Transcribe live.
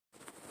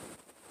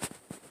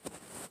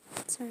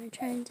Sorry,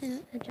 trying to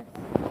adjust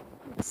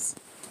this.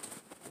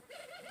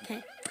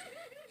 Okay.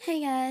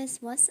 Hey guys,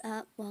 what's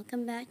up?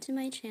 Welcome back to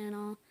my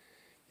channel.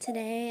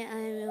 Today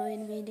I'm going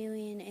to be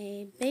doing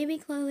a baby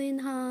clothing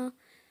haul,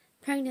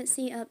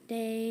 pregnancy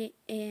update,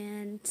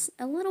 and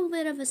a little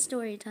bit of a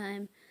story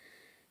time.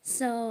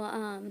 So,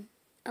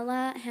 a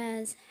lot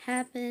has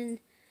happened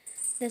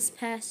this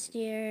past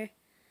year.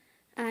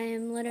 I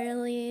am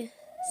literally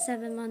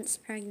 7 months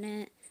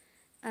pregnant.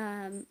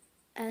 As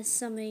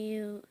some of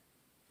you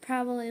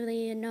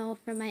probably know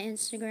from my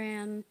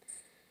Instagram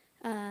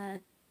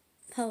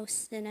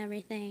posts and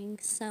everything.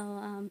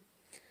 So,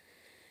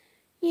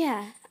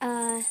 yeah,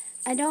 I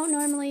don't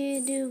normally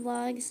do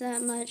vlogs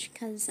that much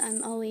because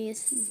I'm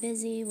always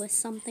busy with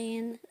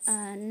something.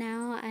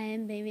 Now I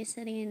am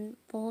babysitting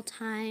full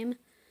time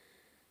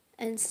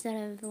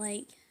instead of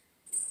like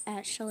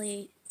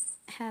actually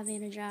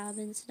having a job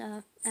and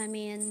stuff. I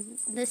mean,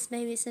 this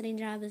babysitting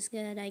job is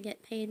good. I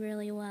get paid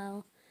really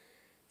well,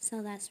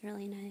 so that's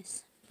really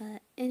nice.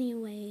 But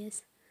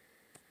anyways,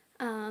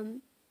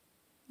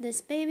 this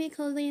baby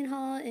clothing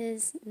haul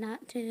is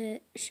not to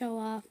show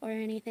off or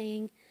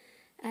anything.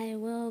 I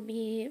will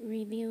be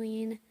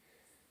reviewing,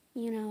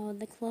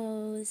 the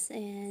clothes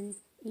and,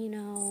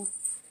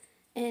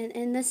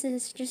 and this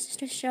is just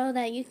to show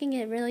that you can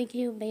get really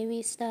cute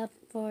baby stuff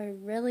for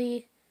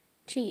really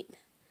cheap.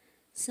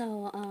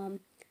 So,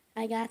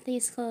 I got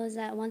these clothes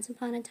at Once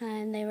Upon a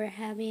Time. They were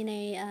having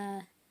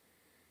a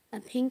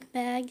pink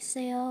bag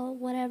sale,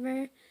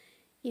 whatever.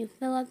 You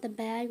fill up the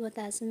bag with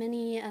as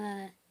many,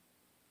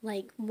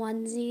 like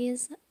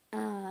onesies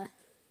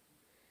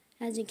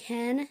as you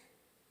can.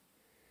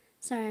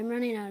 Sorry, I'm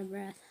running out of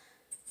breath.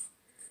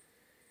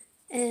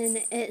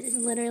 And it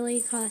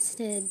literally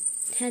costed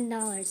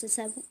 $10,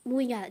 except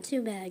we got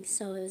 2 bags,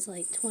 so it was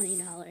like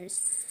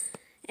 $20.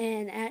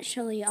 And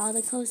actually, all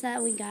the clothes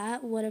that we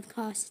got would have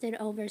costed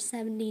over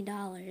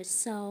 $70.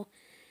 So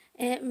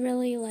it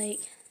really like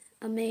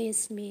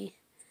amazed me,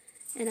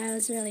 and I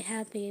was really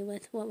happy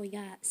with what we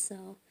got.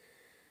 So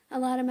a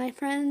lot of my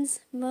friends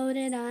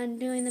voted on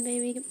doing the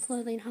baby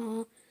clothing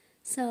haul,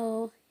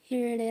 so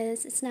here it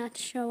is. It's not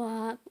to show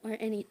off or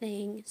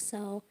anything,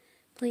 so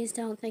please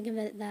don't think of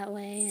it that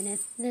way. And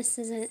if this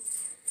isn't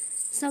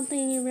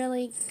something you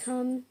really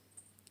come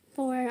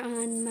for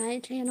on my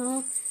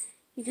channel,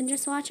 you can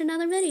just watch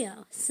another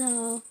video.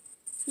 So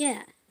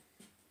yeah,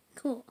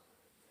 cool.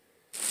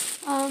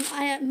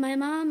 My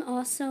mom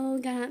also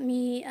got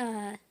me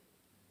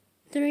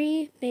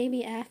 3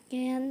 baby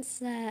Afghans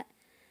that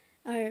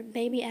are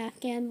baby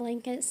Afghan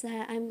blankets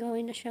that I'm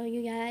going to show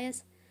you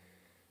guys.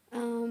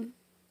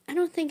 I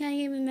don't think I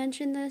even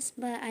mentioned this,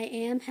 but I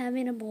am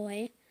having a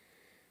boy.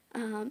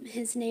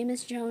 His name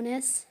is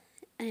Jonas,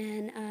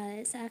 and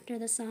it's after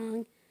the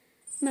song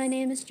My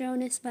Name is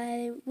Jonas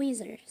by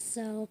Weezer.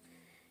 So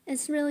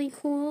it's really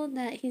cool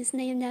that he's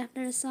named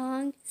after a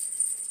song,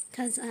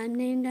 because I'm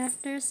named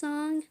after a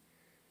song.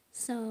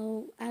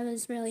 So I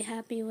was really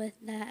happy with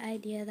that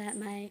idea that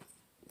my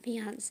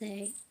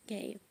fiance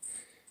gave.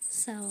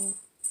 So,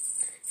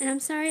 and I'm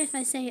sorry if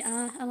I say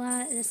a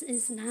lot. This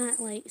is not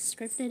like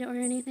scripted or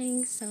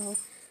anything, so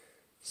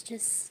it's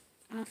just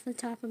off the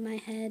top of my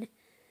head.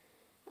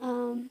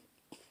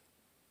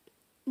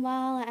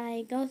 While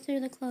I go through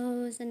the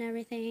clothes and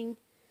everything,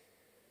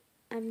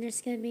 I'm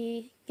just going to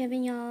be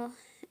giving y'all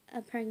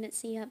a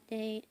pregnancy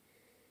update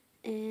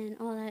and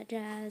all that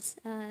jazz.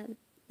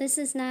 This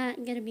is not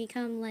going to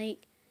become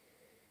like,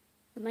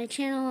 my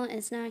channel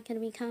is not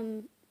going to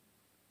become,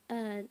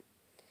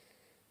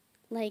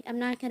 like, I'm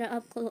not going to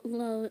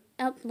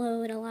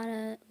upload a lot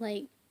of,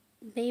 like,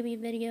 baby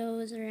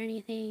videos or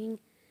anything.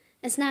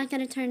 It's not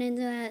going to turn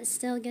into that. It's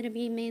still going to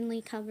be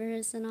mainly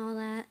covers and all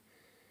that.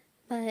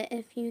 But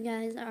if you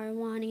guys are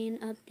wanting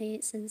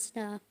updates and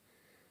stuff,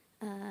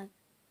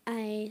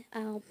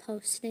 I'll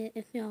post it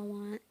if y'all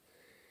want.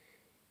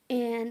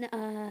 And,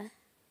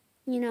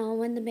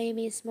 when the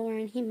baby's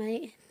born, he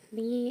might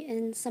be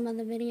in some of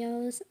the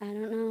videos. I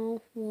don't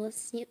know. We'll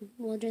see.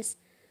 We'll just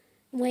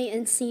wait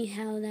and see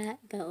how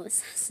that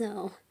goes.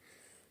 So,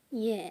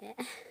 yeah.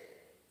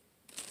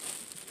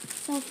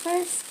 So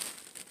first,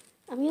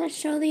 I'm going to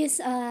show these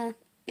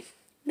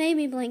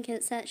baby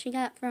blankets that she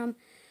got from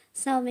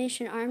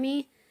Salvation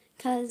Army,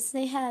 because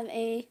they have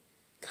a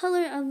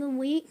color of the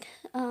week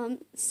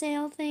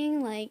sale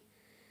thing. Like,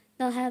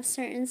 they'll have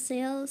certain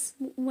sales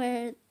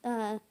where,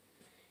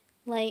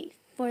 like,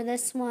 for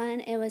this one,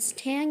 it was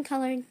tan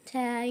colored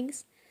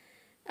tags.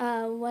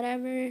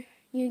 Whatever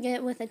you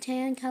get with a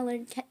tan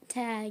colored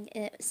tag,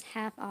 it's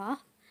half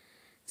off.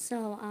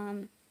 So,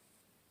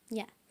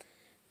 yeah.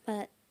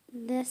 But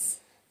this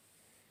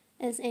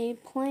is a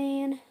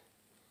plain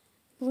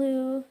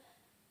blue,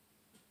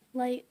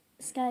 light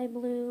sky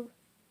blue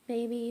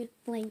baby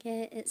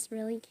blanket. It's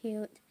really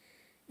cute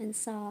and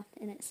soft,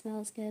 and it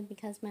smells good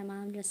because my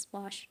mom just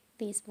washed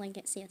these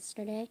blankets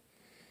yesterday.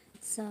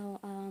 So,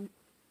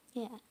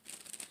 yeah.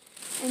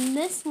 And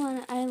this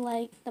one I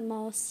like the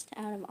most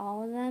out of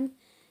all of them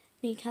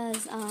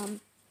because,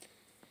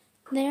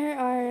 there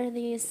are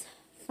these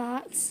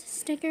Fox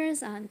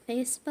stickers on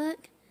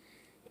Facebook,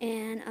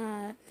 and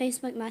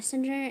Facebook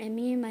Messenger, and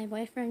me and my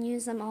boyfriend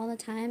use them all the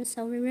time,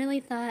 so we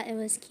really thought it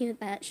was cute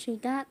that she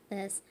got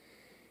this.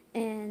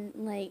 And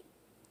like,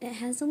 it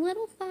has a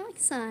little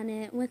fox on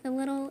it with a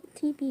little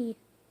teepee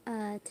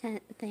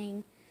tent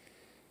thing,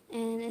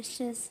 and it's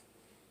just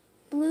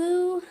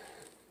blue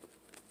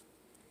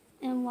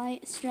and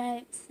white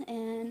stripes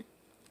and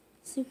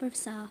super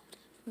soft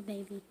for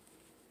baby.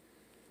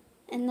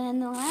 And then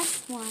the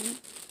last one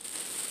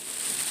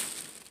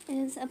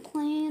is a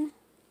plain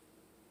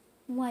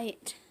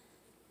white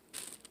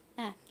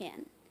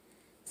Afghan.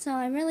 So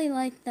I really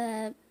like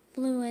the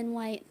blue and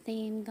white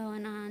theme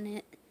going on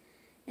it.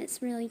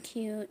 It's really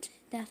cute.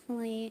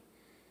 Definitely,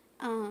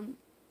 you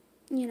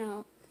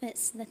know,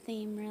 fits the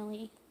theme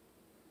really.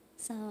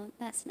 So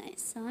that's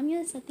nice. So I'm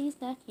going to set these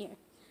back here.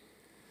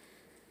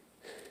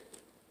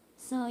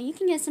 So you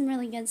can get some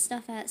really good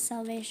stuff at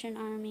Salvation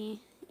Army,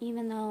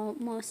 even though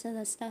most of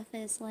the stuff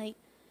is like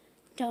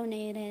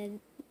donated.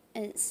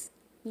 It's,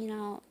 you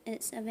know,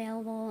 it's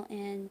available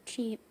and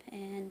cheap,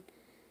 and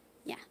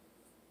yeah.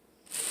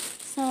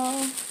 So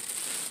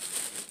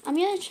I'm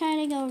going to try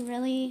to go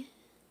really,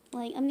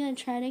 like, I'm going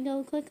to try to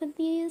go quick with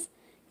these,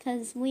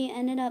 because we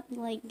ended up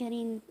like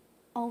getting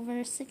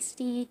over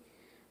 60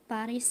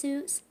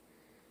 bodysuits.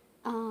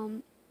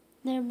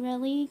 They're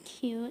really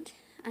cute.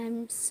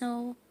 I'm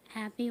so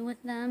happy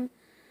with them.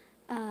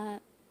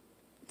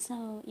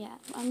 So yeah,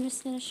 I'm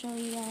just gonna show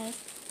you guys.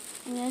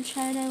 I'm gonna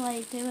try to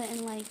like do it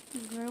in like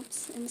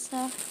groups and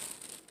stuff,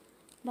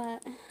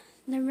 but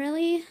they're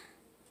really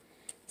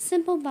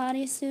simple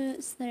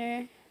bodysuits.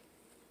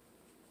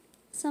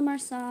 Some are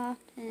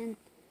soft, and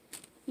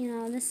you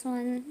know, this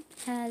one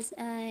has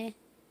a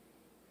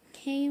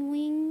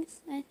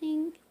K-Wings, I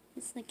think.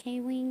 It's the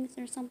K-Wings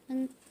or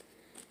something.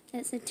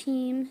 It's a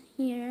team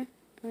here,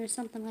 or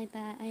something like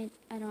that. I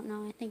don't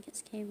know. I think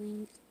it's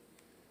K-Wings.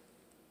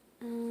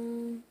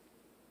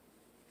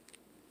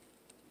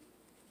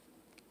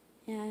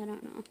 Yeah, I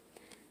don't know.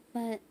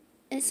 But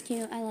it's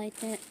cute. I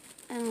liked it.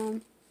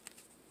 The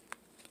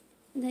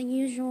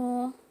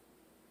usual,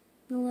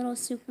 the little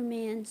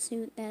Superman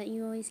suit that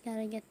you always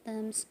gotta get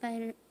them.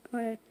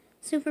 Or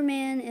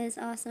Superman is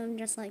awesome,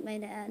 just like my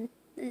dad.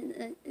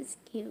 It's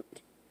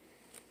cute.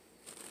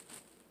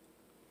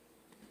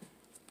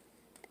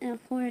 And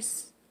of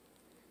course,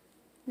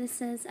 this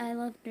says, I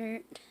love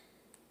dirt.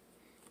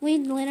 We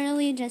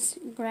literally just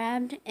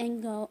grabbed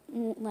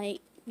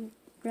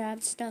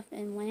stuff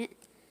and went.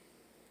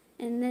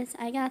 And this,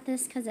 I got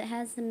this because it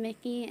has the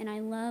Mickey, and I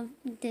love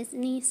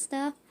Disney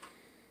stuff.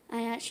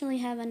 I actually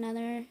have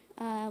another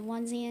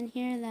onesie in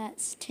here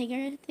that's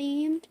Tigger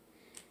themed,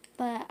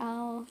 but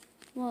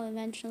we'll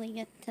eventually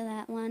get to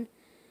that one.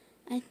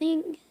 I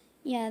think,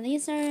 yeah,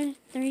 these are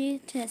 3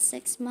 to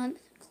 6 month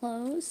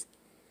clothes.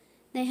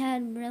 They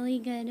had really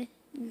good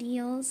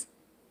deals.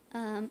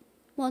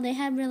 Well, they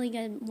had really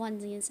good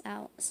onesies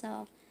out,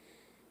 so,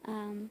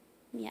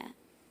 yeah.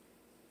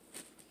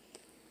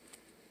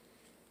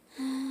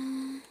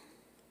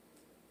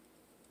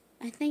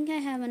 I think I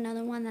have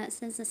another one that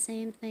says the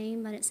same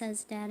thing, but it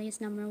says Daddy's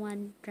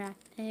 #1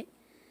 draft pick,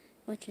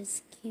 which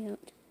is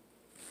cute.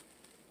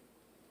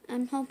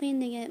 I'm hoping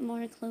to get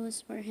more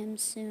clothes for him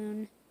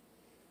soon.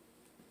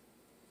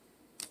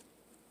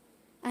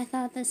 I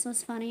thought this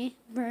was funny.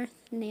 Birth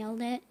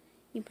nailed it.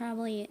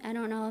 I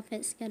don't know if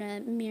it's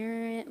gonna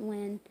mirror it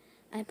when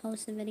I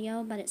post the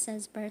video, but it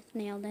says Birth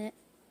nailed it.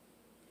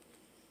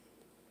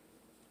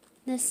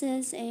 This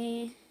is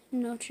a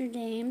Notre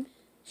Dame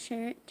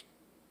shirt.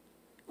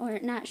 Or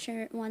not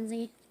shirt,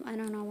 onesie. I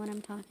don't know what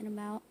I'm talking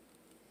about.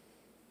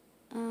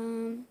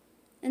 And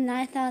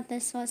I thought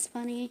this was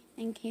funny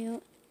and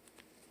cute.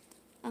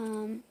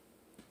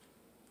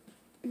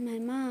 My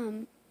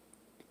mom,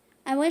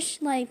 I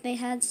wish like they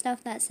had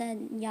stuff that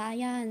said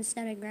Yaya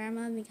instead of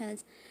Grandma,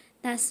 because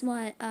that's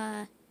what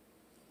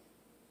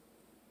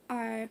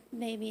our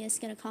baby is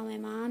gonna call my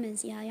mom,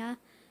 is Yaya.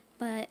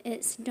 But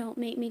it's don't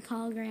make me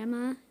call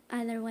Grandma.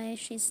 Either way,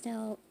 she's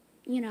still,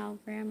 you know,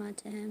 Grandma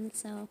to him,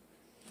 so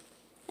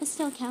it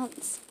still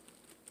counts.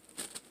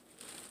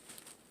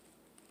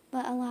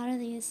 But a lot of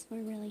these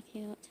were really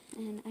cute,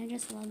 and I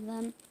just love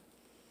them.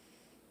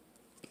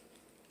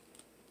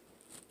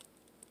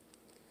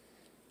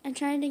 I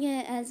tried to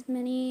get as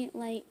many,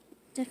 like,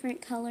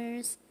 different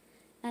colors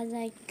as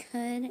I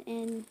could,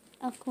 and,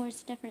 of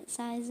course, different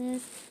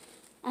sizes.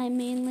 I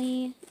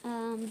mainly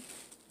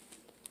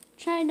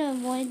tried to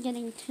avoid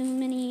getting too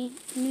many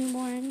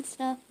newborn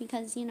stuff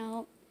because, you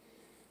know,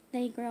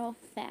 they grow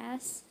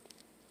fast.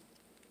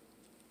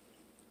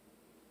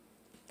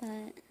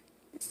 But,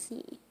 let's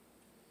see.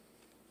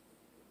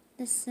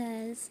 This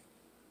says,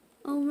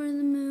 over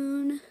the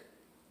moon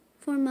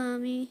for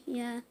mommy.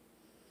 Yeah.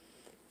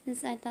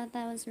 I thought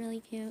that was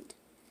really cute.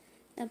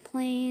 A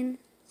plain,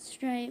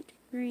 striped,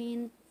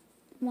 green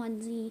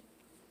onesie.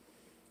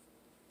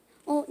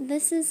 Oh,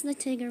 this is the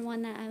Tigger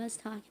one that I was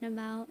talking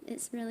about.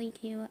 It's really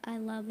cute. I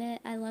love it.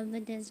 I love the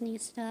Disney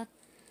stuff,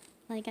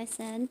 like I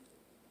said.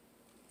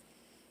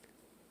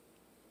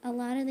 A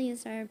lot of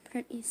these are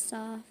pretty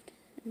soft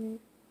and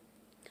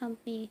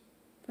comfy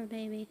for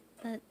baby,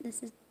 but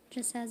this is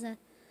just has a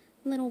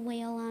little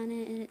whale on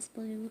it and it's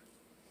blue.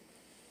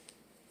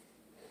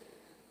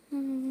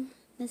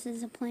 This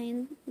is a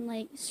plain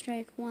like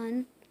strike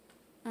one,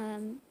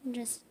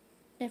 just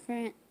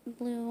different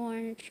blue,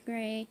 orange,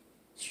 gray,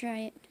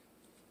 striped.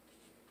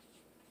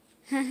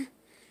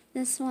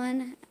 This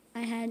one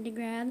I had to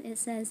grab. It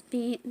says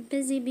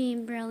busy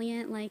being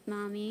brilliant like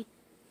mommy.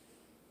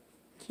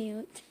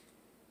 Cute.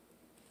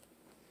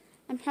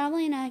 I'm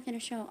probably not going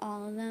to show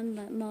all of them,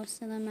 but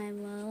most of them I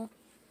will.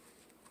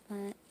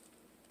 But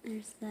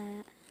there's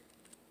that.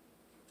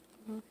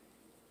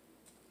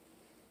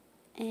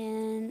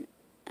 And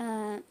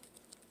I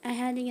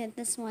had to get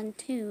this one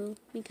too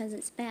because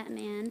it's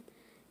Batman.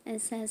 It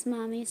says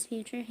mommy's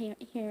future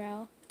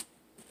hero.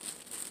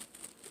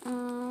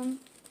 I'm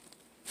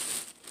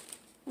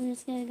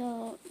just going to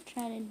go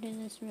try to do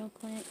this real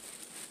quick.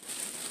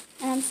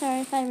 And I'm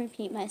sorry if I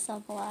repeat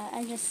myself a lot.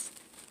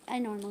 I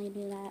normally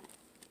do that.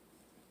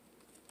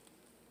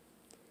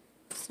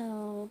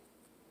 So,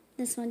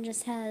 this one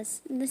just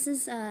has, this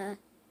is, it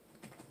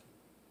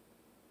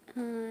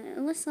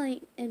looks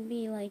like it'd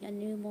be like a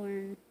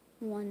newborn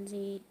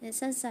onesie. It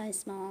says size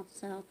small,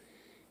 so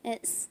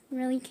it's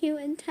really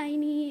cute and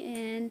tiny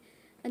and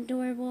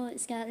adorable.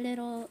 It's got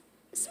little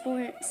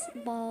sports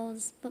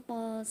balls,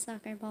 footballs,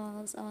 soccer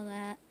balls, all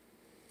that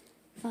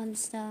fun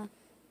stuff.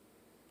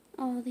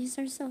 Oh, these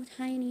are so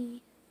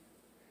tiny.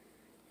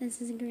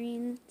 This is a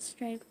green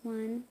striped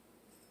one.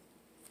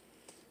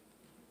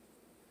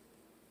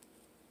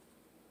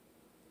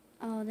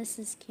 Oh, this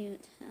is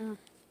cute.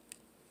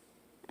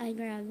 I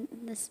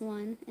grabbed this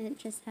one. It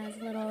just has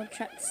little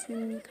trucks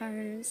and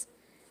cars.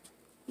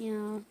 You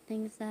know,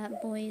 things that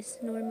boys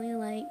normally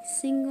like.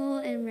 Single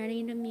and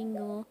ready to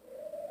mingle.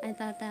 I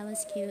thought that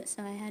was cute,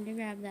 so I had to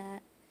grab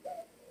that.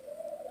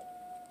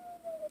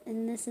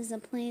 And this is a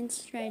plain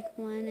striped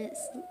one.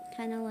 It's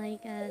kind of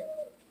like a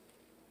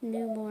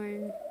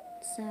newborn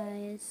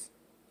size.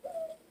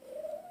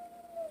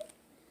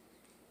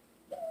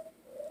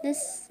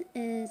 This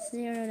is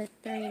 0 to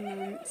 3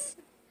 months.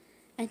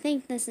 I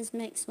think this is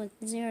mixed with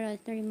 0 to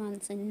 3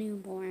 months and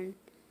newborn.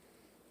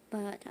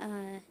 But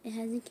it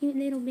has a cute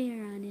little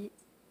bear on it.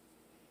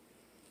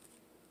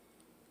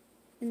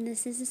 And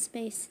this is a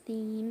space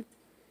theme.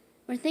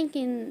 We're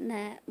thinking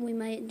that we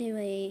might do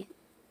a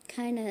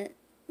kind of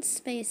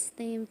space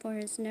theme for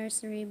his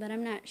nursery, but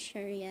I'm not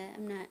sure yet.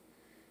 I'm not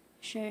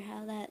sure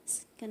how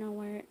that's gonna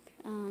work.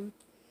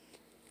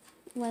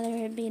 Whether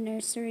it be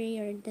nursery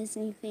or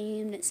Disney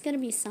themed, it's gonna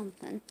be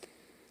something.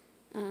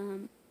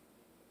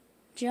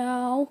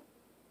 Joe,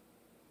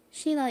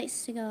 she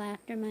likes to go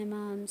after my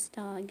mom's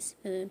dog's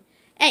food.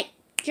 Hey,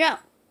 Joe,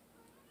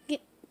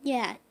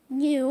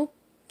 you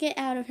get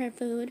out of her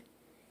food.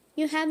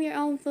 You have your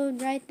own food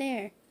right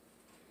there.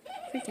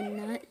 Freaking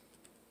nut.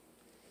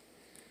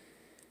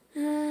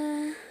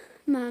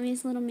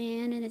 Mommy's little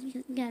man, and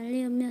it's got a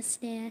little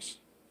mustache.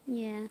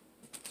 Yeah,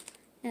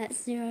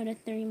 that's 0 to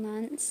 3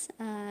 months.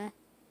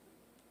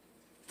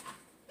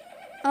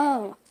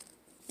 Oh,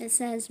 it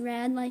says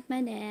rad like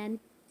my dad,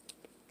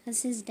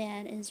 because his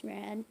dad is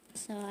rad,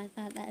 so I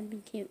thought that'd be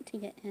cute to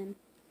get him.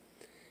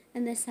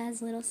 And this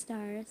has little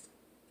stars.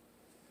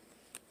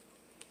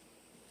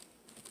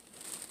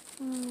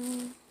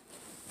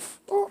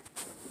 Oh,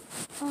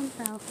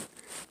 fell.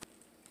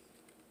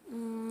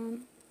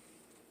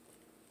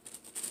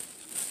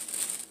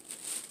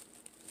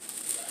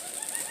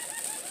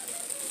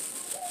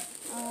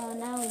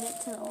 Now we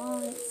get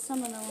to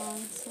some of the long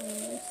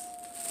sleeves.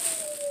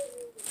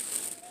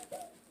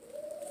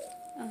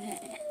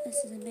 Okay,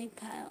 this is a big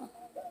pile.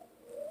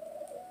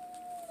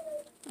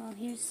 Oh,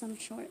 here's some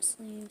short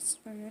sleeves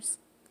first.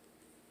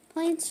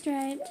 Plain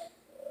striped,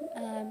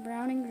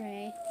 brown and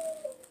gray.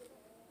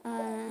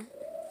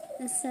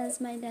 This says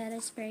my dad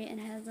is great and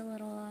has a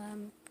little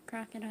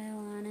crocodile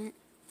on it.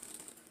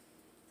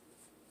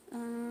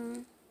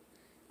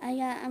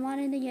 I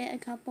wanted to get a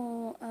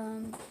couple,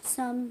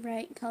 some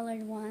bright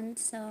colored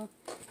ones, so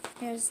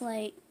here's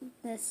like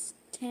this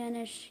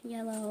tannish,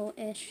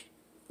 yellow-ish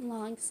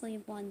long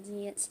sleeve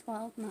onesie. It's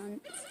 12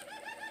 months.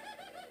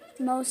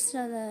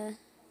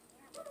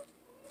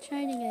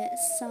 Try to get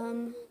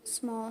some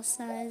small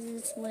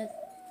sizes with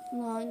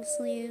long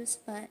sleeves,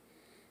 but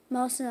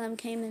most of them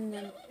came in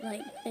the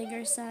like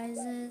bigger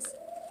sizes.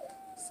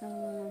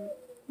 So,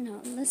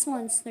 no, this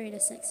one's 3 to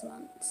 6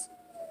 months.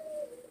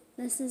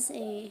 This is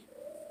a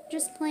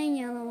just plain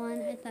yellow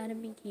one. I thought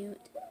it'd be cute.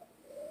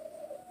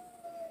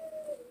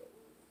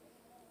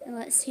 And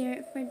let's hear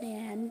it for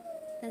Dad.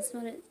 That's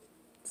what it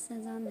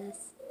says on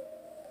this.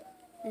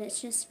 And it's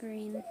just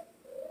green.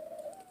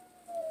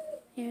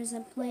 Here's a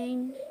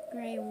plain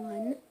gray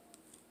one.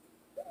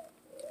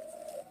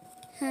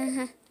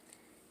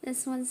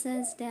 This one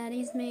says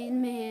Daddy's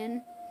main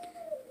man.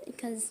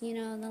 Because, you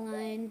know, the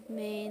line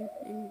Maine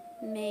and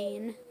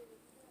Maine.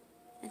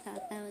 I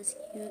thought that was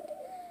cute.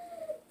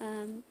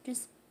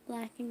 Just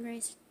black and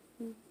gray,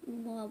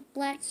 well,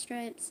 black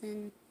stripes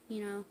and,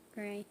 you know,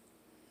 gray.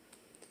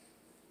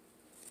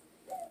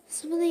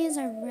 Some of these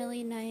are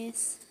really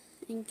nice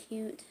and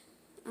cute.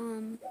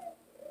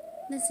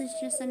 This is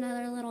just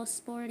another little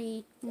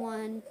sporty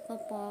one,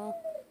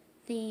 football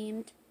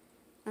themed.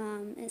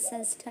 It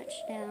says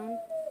touchdown.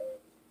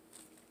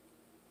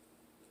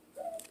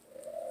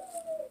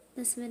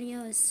 This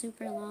video is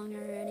super long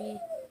already.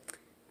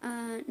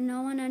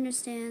 No one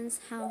understands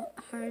how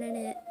hard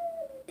it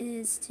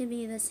is to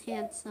be this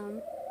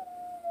handsome.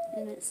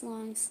 And it's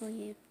long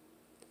sleeve.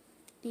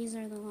 These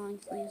are the long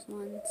sleeves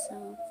ones,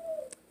 so.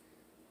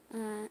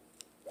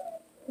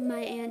 My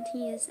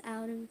auntie is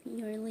out of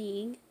your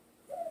league.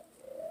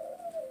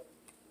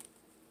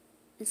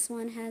 This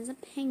one has a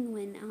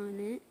penguin on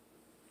it.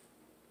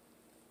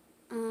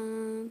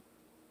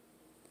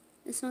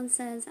 This one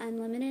says, I'm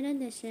limited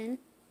edition.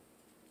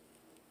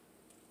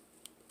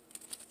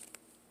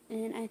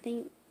 And I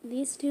think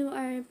these two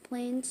are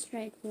plain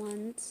striped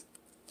ones.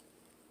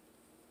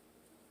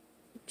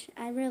 Which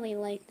I really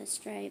like the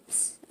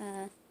stripes.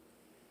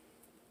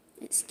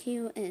 It's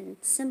cute and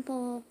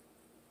simple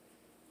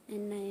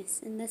and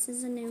nice. And this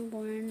is a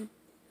newborn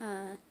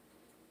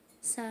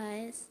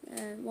size.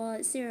 Well,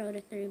 it's 0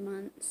 to 3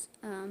 months.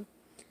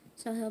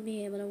 So he'll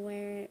be able to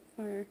wear it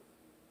for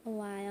a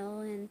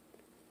while, and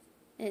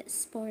it's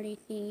sporty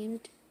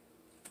themed.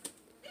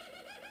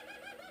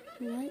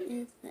 What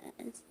is that?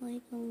 It's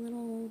like a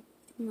little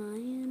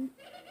lion.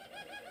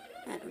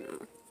 I don't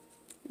know.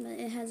 But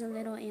it has a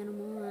little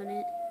animal on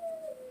it.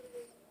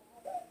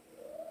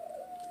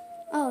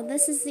 Oh,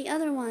 this is the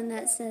other one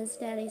that says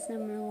Daddy's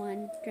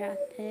 #1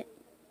 draft pick.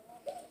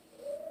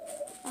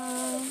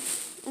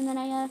 And then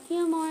I got a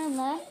few more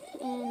left,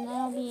 and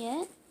that'll be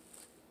it.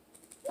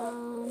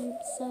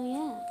 So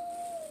yeah.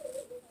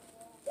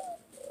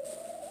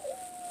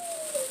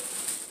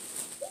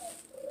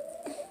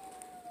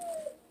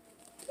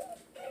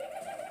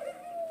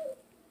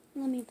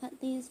 Let me put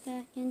these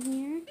back in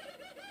here.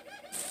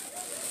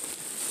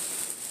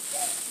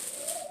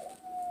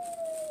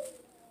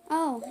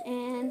 Oh,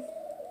 and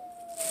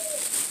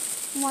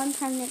one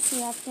pregnancy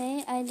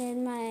update. I did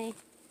my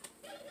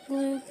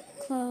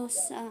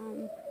glucose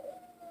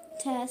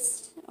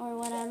test or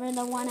whatever,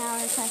 the 1 hour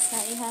test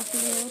that you have to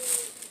do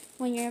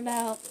when you're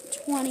about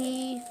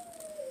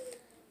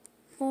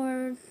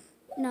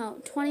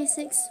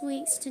 26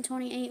 weeks to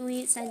 28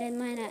 weeks. I did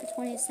mine at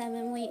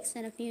 27 weeks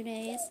in a few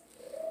days,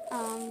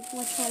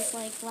 which was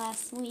like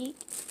last week.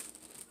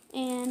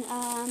 And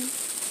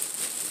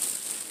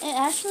it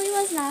actually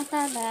was not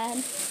that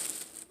bad.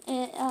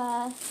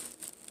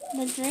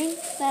 The drink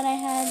that I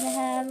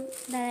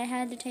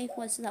had to take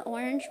was the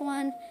orange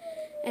one,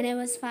 and it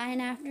was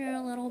fine after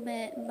a little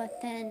bit,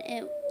 but then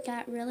it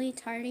got really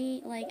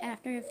tardy, like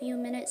after a few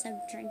minutes of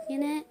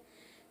drinking it,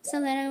 so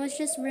that it was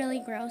just really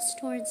gross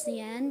towards the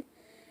end.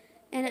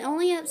 And it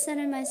only upset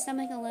my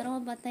stomach a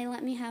little, but they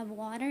let me have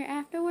water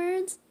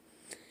afterwards,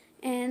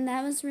 and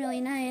that was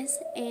really nice.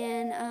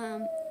 And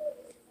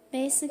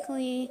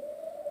basically,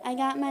 I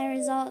got my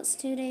results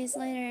 2 days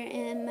later,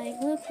 and my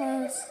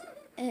glucose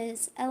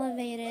is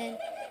elevated,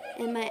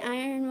 and my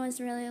iron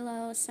was really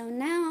low. So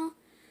now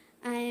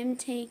I am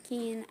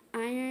taking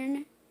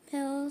iron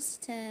pills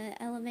to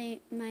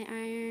elevate my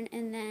iron,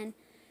 and then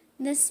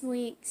this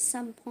week,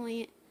 some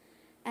point,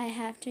 I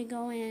have to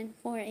go in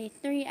for a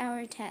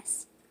 3-hour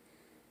test.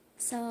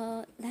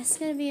 So that's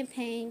going to be a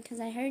pain, because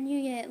I heard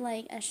you get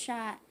like a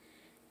shot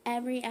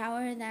every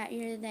hour that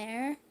you're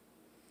there.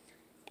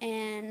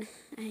 And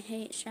I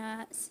hate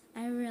shots.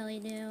 I really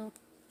do.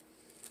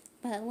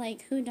 But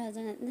like, who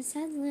doesn't? This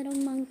has little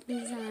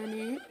monkeys on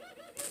it.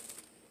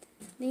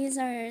 These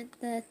are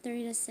the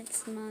 3 to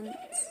 6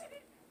 months.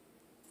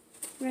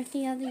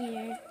 Rookie of the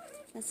year.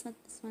 That's what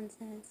this one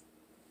says.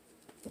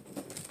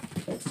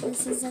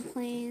 This is a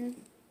plain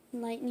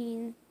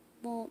lightning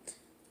bolt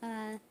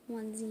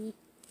onesie.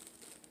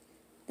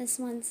 This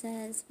one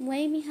says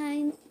way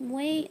beyond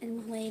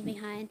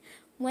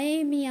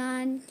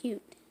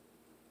cute.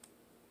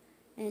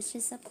 And it's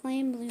just a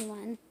plain blue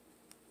one.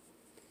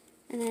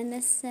 And then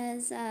this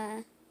says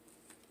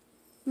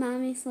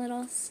Mommy's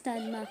Little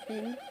Stud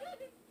Muffin.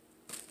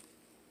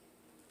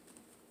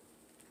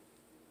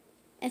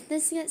 If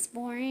this gets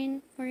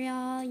boring for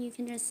y'all, you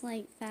can just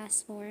like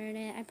fast forward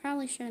it. I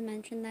probably should have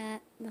mentioned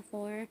that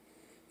before,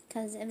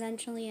 because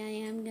eventually I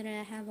am going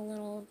to have a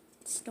little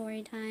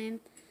story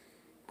time.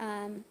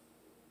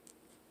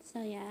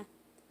 So yeah.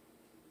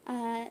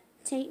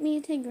 Take me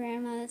to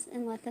Grandma's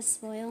and let the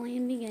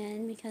spoiling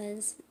begin,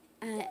 because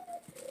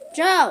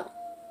Joe!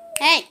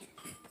 Hey!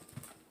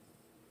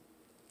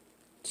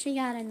 She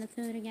got in the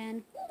food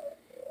again.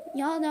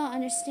 Y'all don't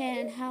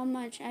understand how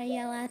much I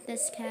yell at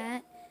this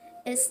cat.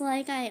 It's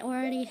like I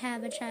already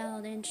have a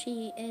child, and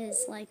she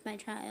is like my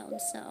child,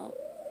 so.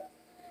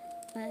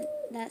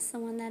 But that's the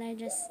one that I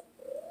just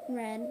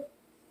read.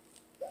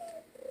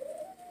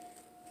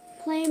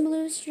 Plain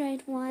blue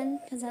striped one,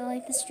 because I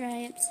like the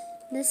stripes.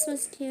 This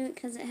was cute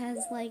because it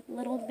has like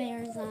little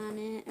bears on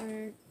it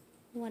or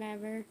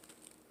whatever.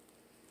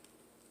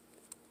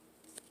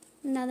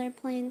 Another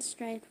plain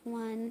striped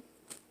one.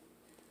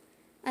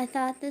 I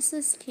thought this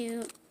was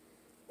cute.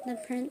 The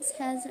prince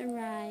has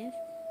arrived.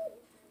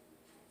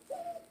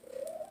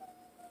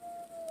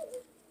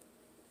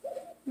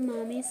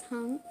 Mommy's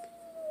Hunk.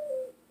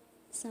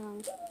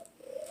 So,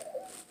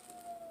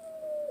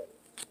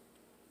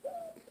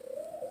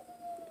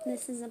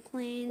 this is a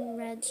plain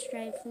red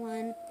striped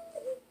one.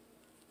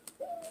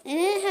 It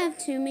didn't have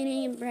too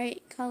many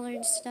bright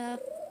colored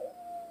stuff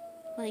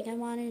like I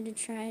wanted to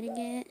try to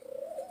get.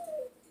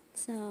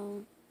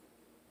 So,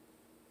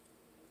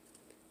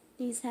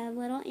 these have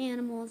little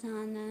animals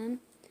on them.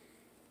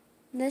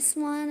 This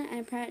one,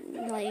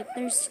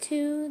 there's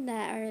two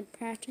that are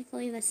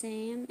practically the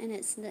same, and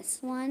it's this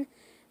one.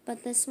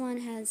 But this one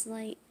has,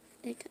 like,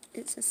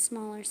 it's a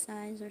smaller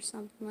size or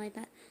something like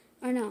that.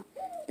 Or no,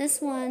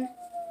 this one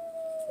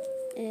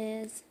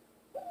is,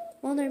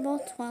 well, they're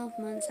both 12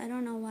 months. I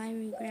don't know why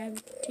we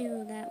grabbed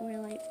two that were,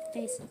 like,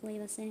 basically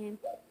the same.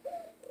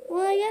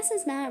 Well, I guess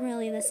it's not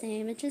really the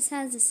same. It just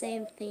has the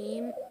same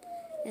theme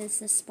as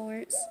the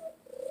sports.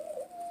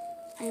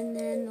 And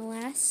then the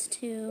last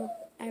two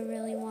I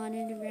really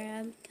wanted to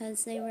grab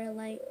because they were,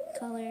 like,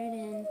 colored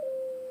in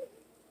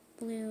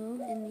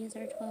blue, and these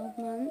are 12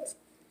 months.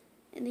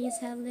 And these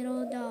have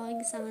little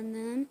dogs on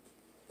them.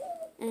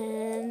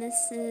 And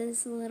this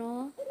is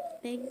little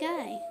big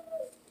guy.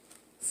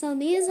 So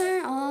these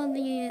are all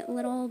the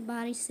little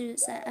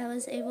bodysuits that I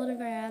was able to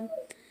grab.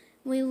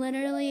 We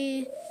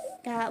literally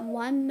got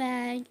one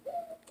bag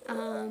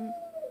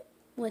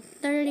with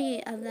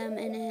 30 of them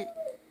in it.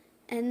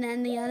 And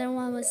then the other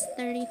one was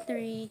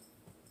 33.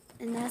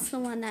 And that's the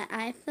one that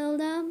I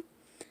filled up.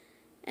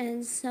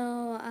 And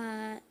so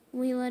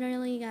we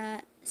literally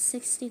got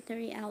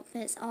 63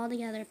 outfits all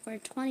together for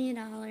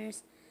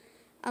 $20.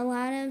 A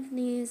lot of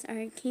these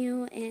are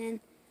cute, and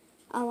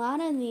a lot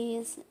of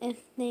these, if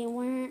they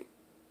weren't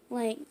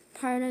like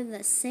part of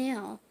the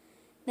sale,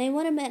 they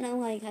would have been at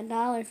like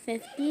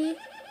 $1.50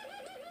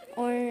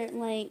 or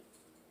like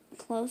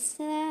close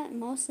to that.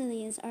 Most of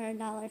these are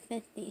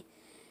 $1.50,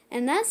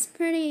 and that's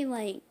pretty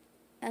like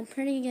a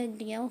pretty good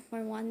deal for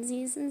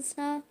onesies and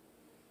stuff.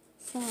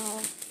 So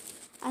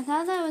I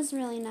thought that was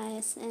really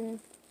nice,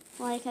 and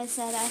like I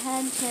said, I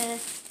had to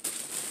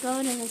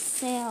go to the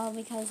sale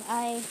because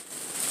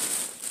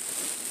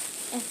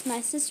if my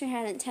sister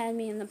hadn't tagged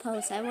me in the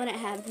post, I wouldn't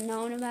have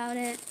known about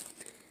it.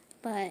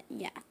 But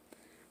yeah.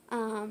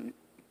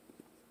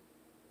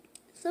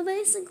 So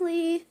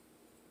basically,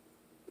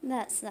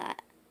 that's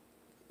that.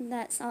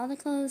 That's all the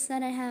clothes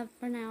that I have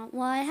for now.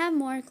 Well, I have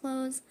more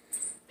clothes,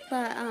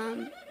 but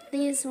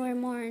these were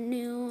more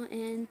new,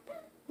 and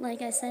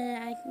like I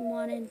said, I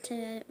wanted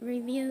to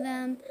review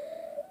them,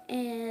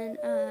 and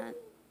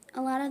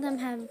a lot of them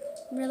have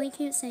really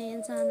cute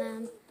sayings on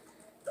them,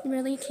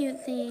 really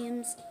cute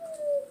themes.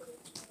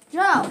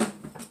 Joe!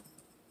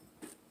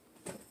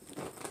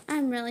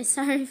 I'm really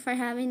sorry for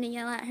having to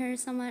yell at her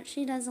so much.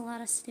 She does a lot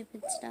of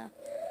stupid stuff.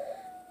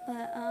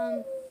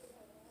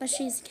 But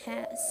she's a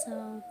cat,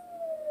 so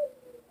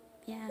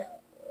yeah.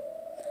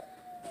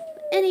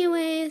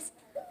 Anyways,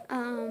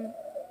 they're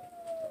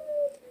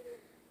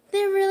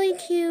really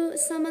cute.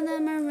 Some of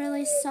them are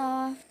really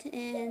soft,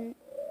 and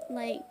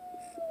like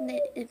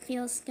it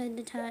feels good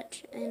to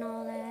touch and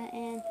all that,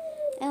 and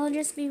it'll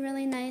just be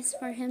really nice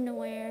for him to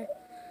wear.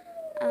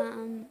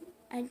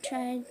 I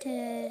tried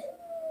to,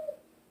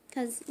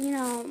 because you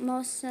know,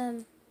 most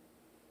of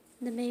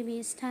the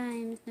baby's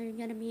times they're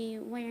gonna be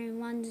wearing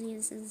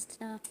onesies and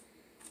stuff,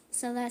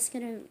 so that's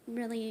gonna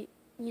really,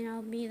 you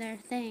know, be their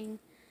thing.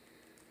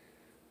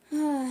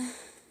 But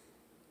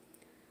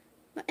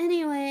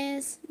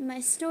anyways,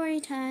 my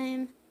story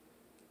time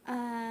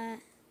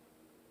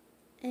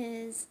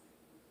is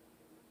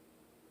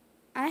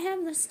I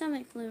have the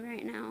stomach flu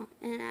right now,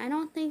 and I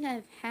don't think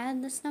I've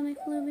had the stomach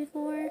flu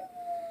before,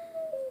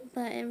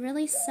 but it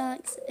really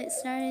sucks. It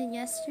started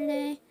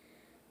yesterday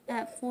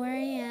at 4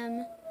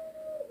 a.m.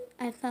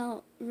 I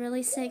felt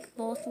really sick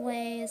both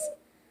ways,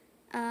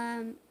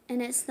 and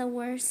it's the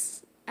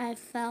worst I've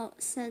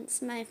felt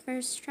since my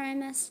first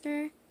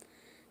trimester.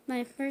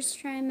 My first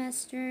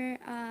trimester,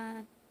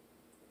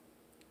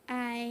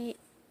 I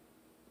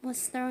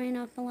was throwing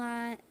up a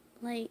lot,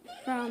 like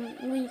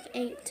from week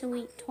 8 to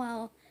week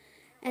 12.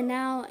 And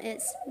now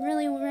it's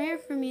really rare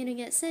for me to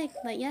get sick,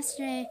 but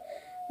yesterday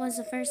was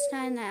the first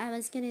time that I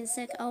was getting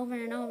sick over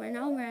and over and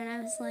over, and I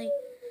was like,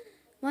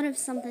 what if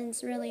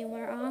something's really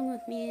wrong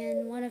with me,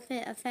 and what if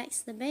it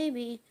affects the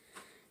baby?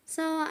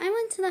 So I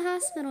went to the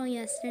hospital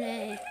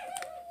yesterday.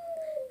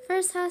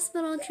 First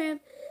hospital trip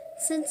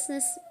since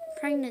this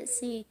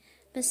pregnancy,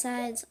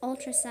 besides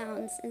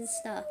ultrasounds and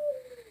stuff.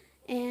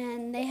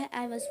 And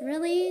I was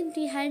really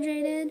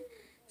dehydrated,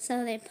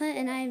 so they put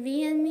an IV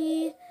in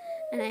me,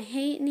 and I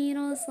hate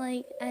needles.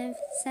 Like I've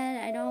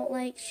said, I don't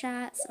like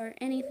shots or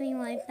anything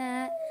like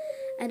that.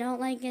 I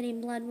don't like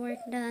getting blood work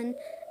done.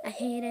 I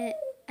hate it.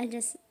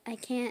 I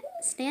can't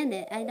stand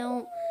it. I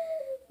don't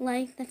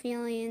like the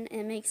feeling.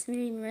 It makes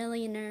me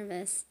really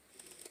nervous.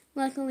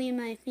 Luckily,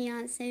 my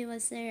fiance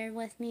was there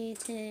with me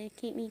to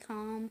keep me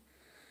calm.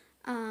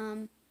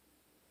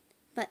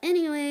 But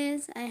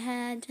anyways, I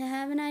had to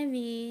have an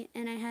IV,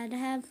 and I had to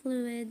have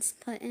fluids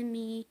put in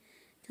me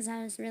because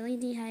I was really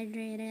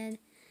dehydrated.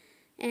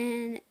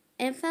 And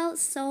it felt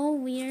so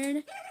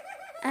weird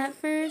at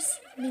first,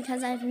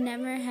 because I've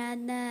never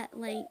had that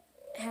like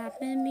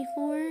happen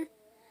before,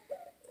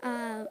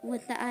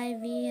 with the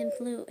IV and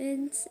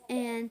fluids,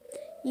 and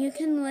you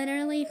can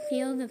literally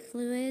feel the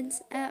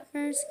fluids at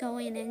first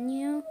going in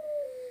you,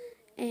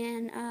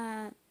 and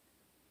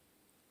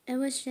it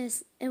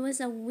was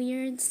a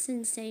weird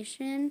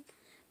sensation,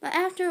 but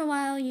after a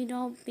while you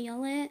don't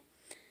feel it,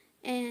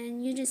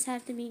 and you just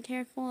have to be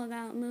careful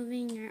about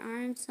moving your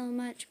arm so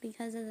much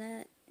because of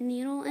the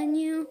needle in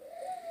you.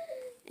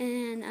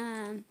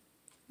 And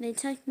they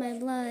took my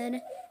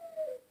blood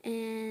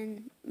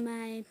and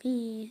my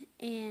pee,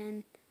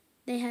 and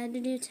they had to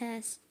do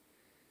tests.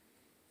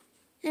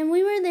 And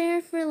we were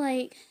there for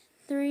like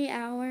 3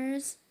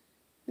 hours,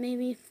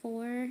 maybe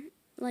 4.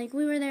 Like,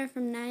 we were there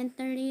from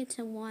 9:30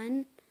 to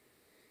 1,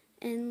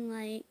 and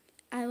like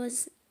I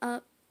was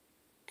up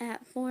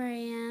at 4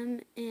 a.m.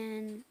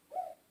 and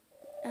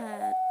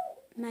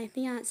my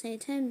fiance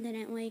Tim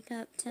didn't wake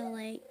up till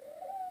like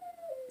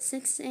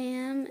 6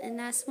 a.m. and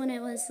that's when it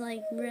was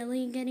like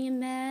really getting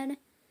bad.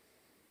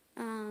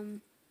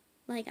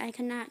 Like, I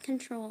could not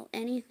control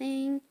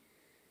anything,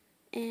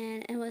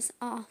 and it was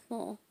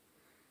awful.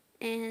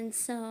 And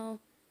so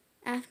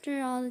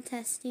after all the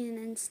testing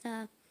and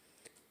stuff,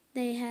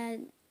 they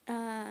had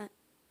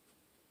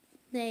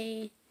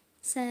they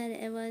said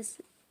it was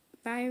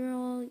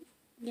viral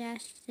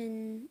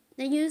gastrin.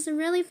 They used a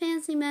really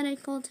fancy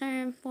medical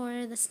term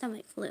for the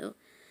stomach flu.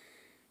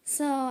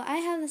 So I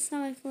have the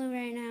stomach flu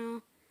right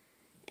now,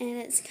 and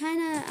it's it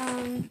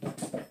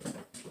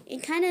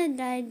kind of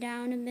died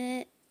down a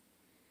bit.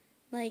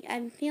 Like,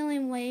 I'm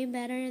feeling way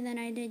better than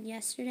I did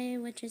yesterday,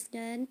 which is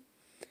good.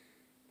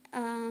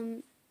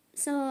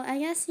 So I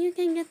guess you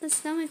can get the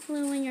stomach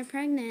flu when you're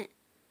pregnant.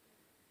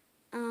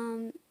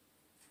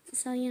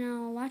 So,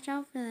 watch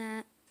out for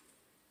that.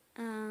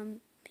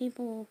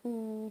 People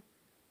who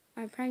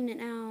are pregnant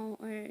now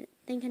or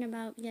thinking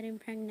about getting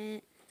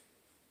pregnant,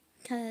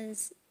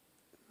 because,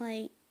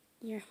 like,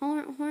 your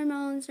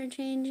hormones are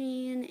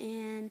changing,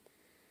 and,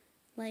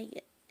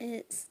 like,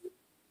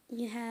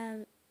 you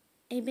have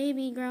a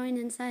baby growing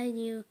inside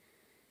you,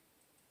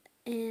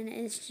 and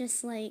it's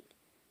just, like,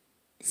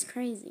 it's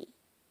crazy.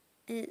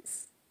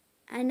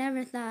 I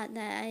never thought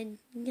that I'd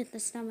get the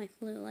stomach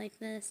flu like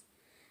this.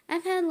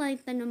 I've had,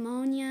 like, the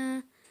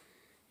pneumonia,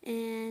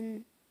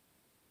 and,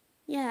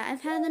 yeah,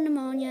 I've had the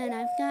pneumonia, and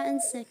I've gotten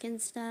sick and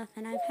stuff,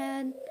 and I've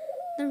had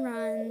the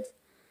runs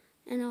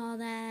and all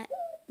that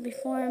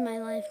before in my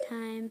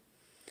lifetime.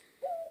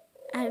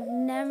 I've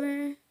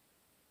never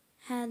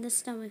had the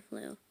stomach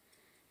flu,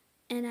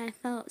 and I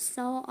felt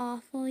so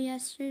awful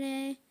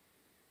yesterday.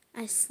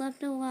 I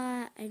slept a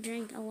lot. I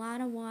drank a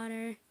lot of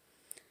water.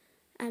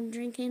 I'm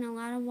drinking a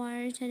lot of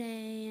water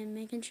today and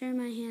making sure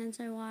my hands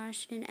are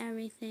washed and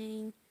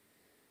everything.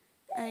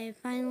 I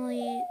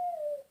finally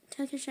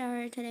took a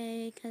shower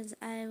today because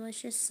I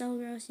was just so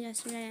gross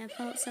yesterday. I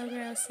felt so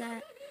gross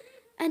that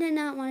I did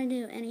not want to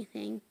do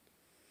anything.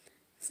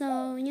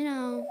 So,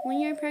 when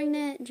you're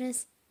pregnant,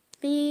 just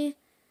be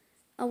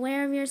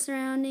aware of your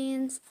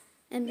surroundings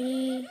and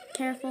be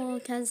careful,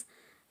 because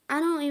I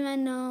don't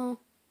even know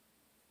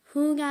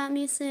who got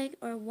me sick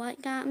or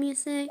what got me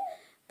sick,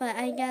 but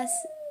I guess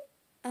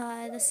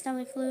the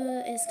stomach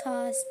flu is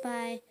caused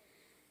by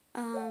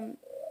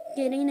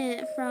getting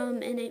it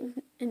from an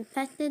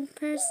infected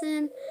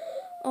person,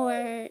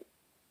 or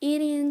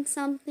eating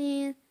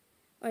something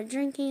or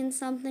drinking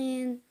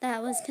something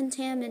that was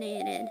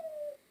contaminated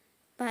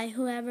by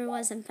whoever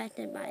was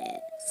infected by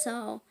it.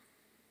 So,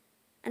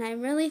 and I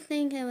really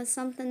think it was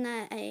something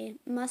that I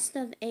must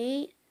have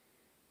ate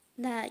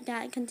that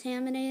got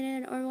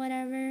contaminated or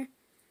whatever.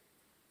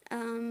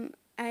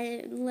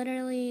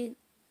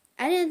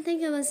 I didn't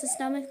think it was the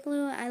stomach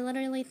flu. I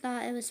literally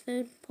thought it was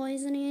food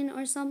poisoning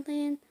or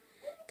something,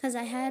 because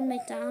I had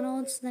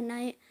McDonald's the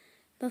night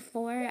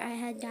before I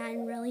had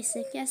gotten really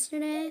sick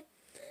yesterday.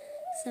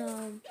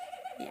 So,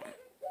 yeah,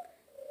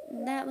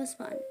 that was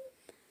fun.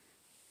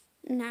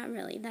 Not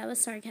really, that was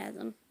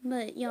sarcasm,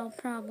 but y'all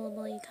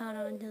probably caught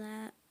on to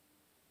that.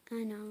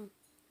 I know.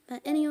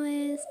 But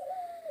anyways,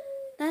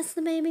 that's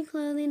the baby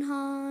clothing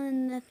haul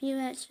and a few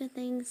extra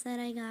things that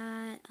I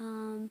got.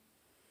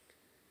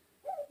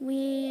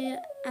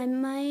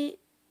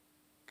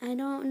 I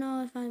don't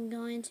know if I'm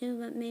going to,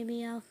 but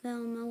maybe I'll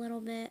film a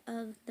little bit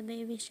of the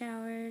baby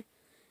shower.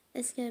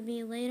 It's going to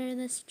be later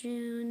this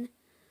June.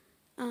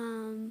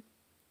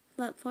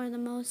 But for the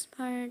most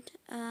part,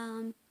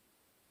 I'm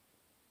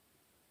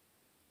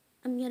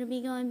going to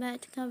be going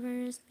back to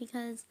covers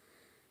because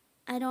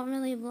I don't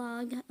really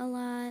vlog a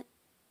lot.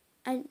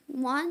 I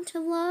want to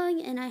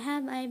vlog and I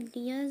have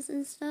ideas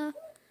and stuff,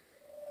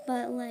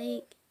 but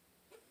like,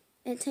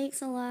 it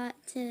takes a lot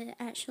to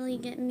actually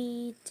get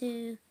me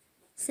to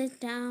sit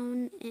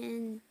down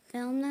and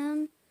film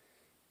them.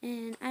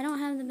 And I don't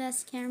have the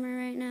best camera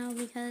right now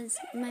because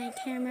my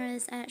camera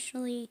is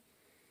actually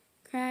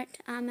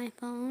cracked on my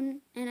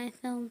phone and I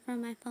film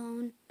from my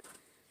phone.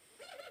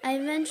 I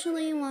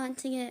eventually want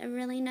to get a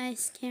really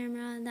nice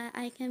camera that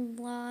I can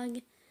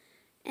vlog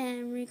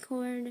and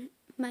record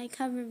my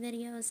cover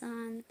videos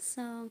on.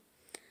 So,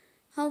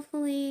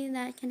 hopefully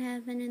that can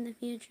happen in the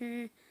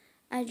future.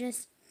 I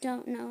just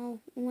don't know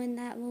when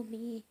that will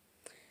be.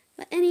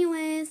 But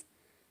anyways,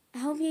 I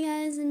hope you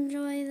guys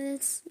enjoy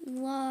this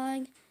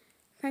vlog,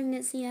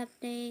 pregnancy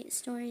update,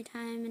 story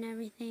time, and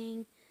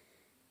everything.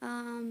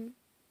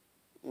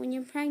 When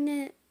you're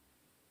pregnant,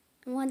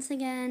 once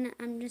again,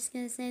 I'm just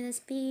going to say this,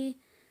 be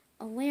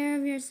aware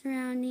of your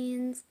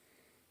surroundings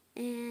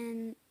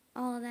and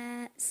all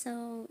that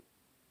so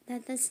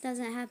that this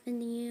doesn't happen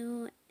to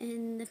you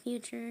in the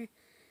future,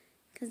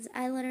 because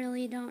I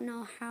literally don't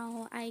know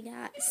how I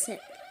got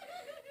sick.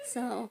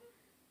 So,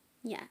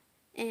 yeah.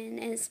 And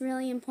it's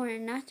really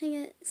important not to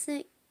get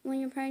sick when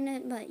you're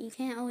pregnant, but you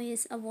can't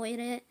always avoid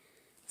it.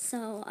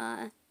 So,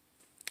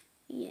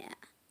 yeah.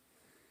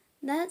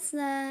 That's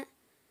that.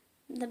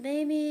 The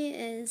baby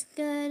is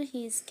good.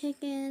 He's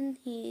kicking.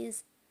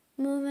 He's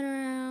moving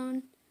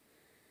around.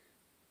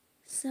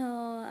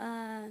 So,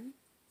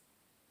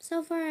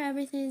 so far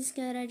everything's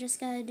good. I just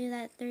gotta do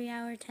that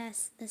 3-hour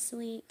test this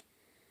week.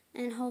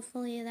 And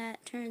hopefully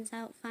that turns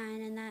out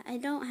fine and that I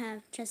don't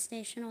have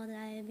gestational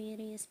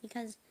diabetes,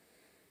 because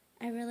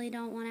I really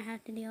don't want to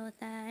have to deal with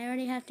that. I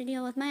already have to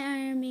deal with my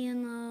iron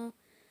being low.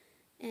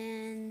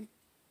 And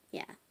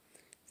yeah.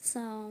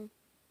 So,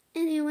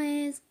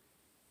 anyways,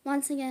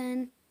 once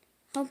again,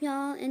 hope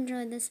y'all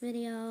enjoyed this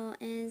video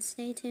and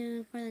stay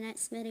tuned for the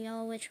next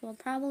video, which will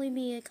probably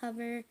be a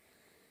cover.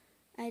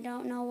 I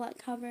don't know what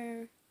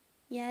cover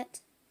yet,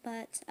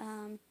 but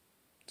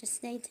just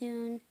stay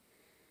tuned.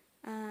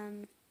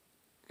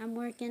 I'm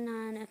working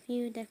on a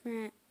few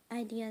different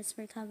ideas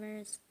for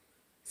covers.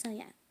 So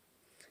yeah,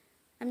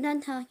 I'm done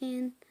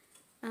talking.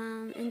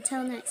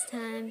 Until next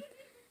time,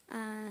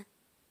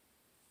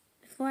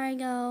 before I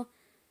go,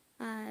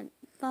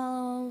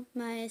 follow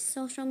my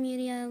social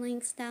media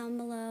links down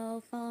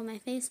below. Follow my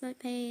Facebook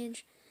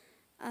page,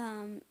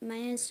 my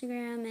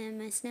Instagram, and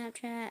my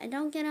Snapchat. I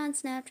don't get on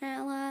Snapchat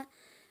a lot,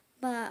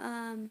 but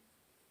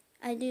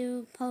I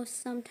do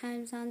post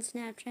sometimes on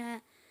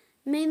Snapchat.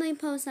 Mainly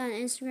post on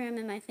Instagram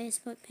and my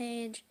Facebook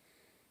page.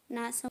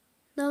 Not so.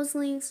 Those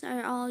links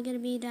are all going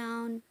to be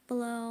down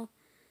below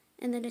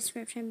in the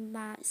description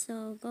box,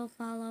 so go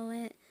follow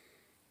it.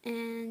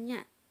 And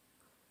yeah.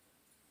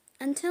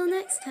 Until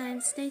next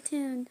time, stay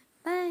tuned.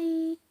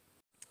 Bye!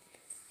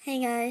 Hey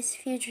guys,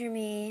 future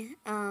me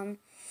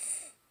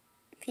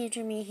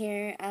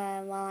here,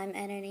 while I'm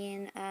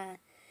editing.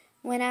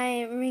 When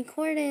I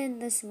recorded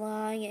this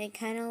vlog, it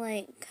kind of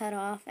like cut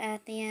off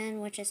at the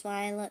end, which is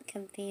why I look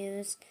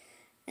confused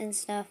and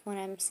stuff when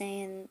I'm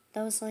saying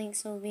those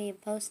links will be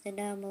posted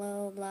down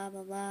below, blah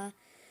blah blah.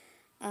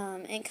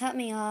 It cut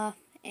me off,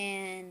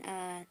 and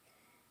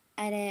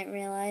I didn't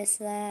realize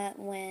that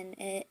when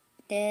it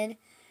did.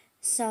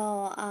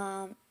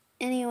 So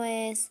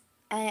anyways,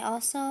 I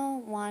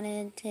also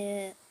wanted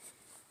to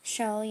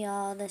show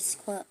y'all this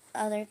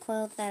other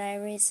quilt that I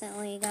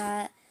recently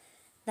got,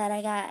 that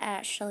I got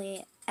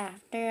actually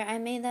after I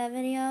made that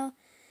video,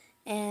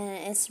 and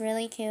it's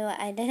really cute.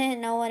 I didn't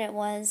know what it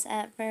was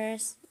at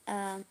first,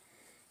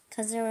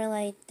 because there were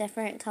like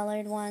different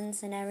colored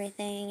ones and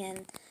everything,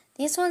 and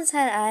these ones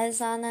had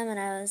eyes on them, and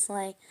I was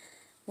like,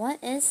 what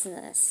is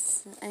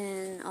this,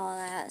 and all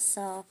that.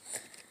 So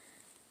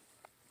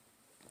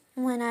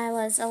when I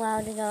was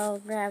allowed to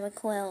go grab a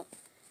quilt,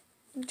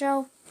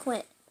 Joe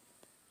quit.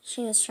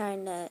 She was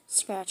trying to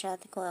scratch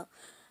at the quilt.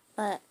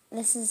 But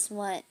this is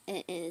what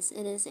it is.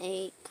 It is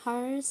a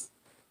Cars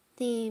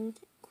themed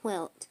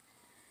quilt.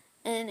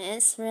 And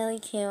it's really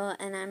cute,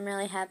 and I'm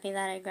really happy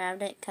that I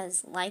grabbed it,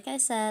 because like I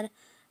said,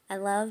 I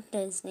love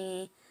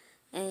Disney,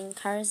 and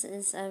Cars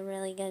is a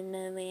really good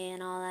movie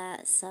and all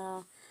that,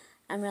 so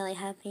I'm really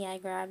happy I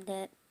grabbed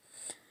it.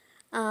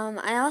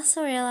 I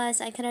also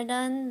realized I could have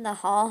done the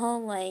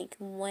haul like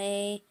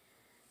way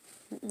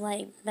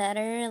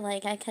better.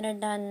 Like I could have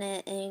done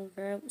it in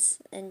groups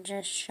and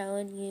just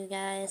showed you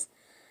guys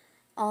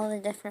all the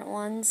different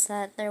ones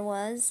that there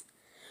was.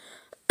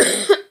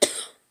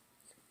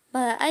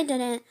 But I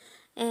didn't,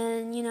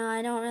 and you know,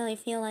 I don't really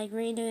feel like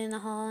redoing the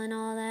haul and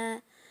all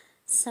that.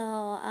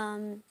 So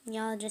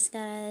y'all just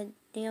gotta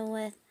deal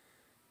with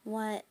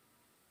what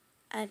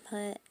I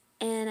put.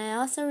 And I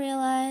also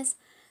realized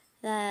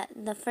that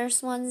the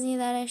first onesie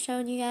that I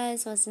showed you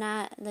guys was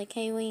not the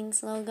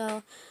K-Wings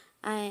logo.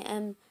 I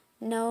am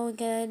no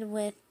good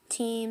with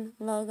team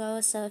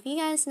logos, so if you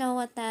guys know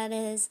what that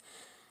is,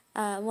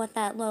 what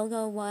that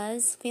logo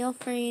was, feel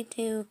free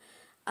to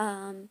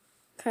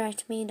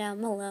correct me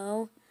down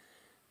below.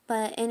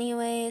 But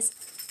anyways,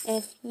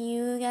 if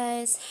you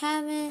guys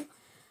haven't,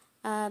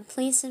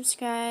 please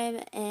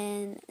subscribe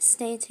and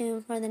stay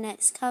tuned for the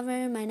next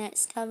cover. My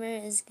next cover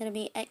is going to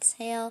be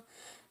Exhale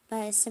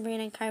by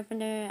Sabrina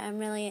Carpenter. I'm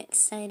really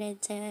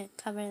excited to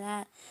cover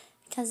that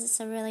because it's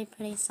a really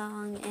pretty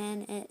song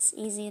and it's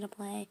easy to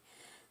play.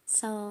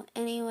 So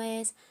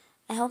anyways,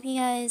 I hope you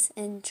guys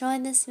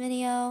enjoyed this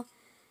video,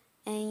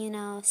 and you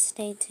know,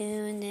 stay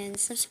tuned and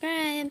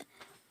subscribe.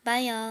 Bye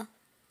y'all.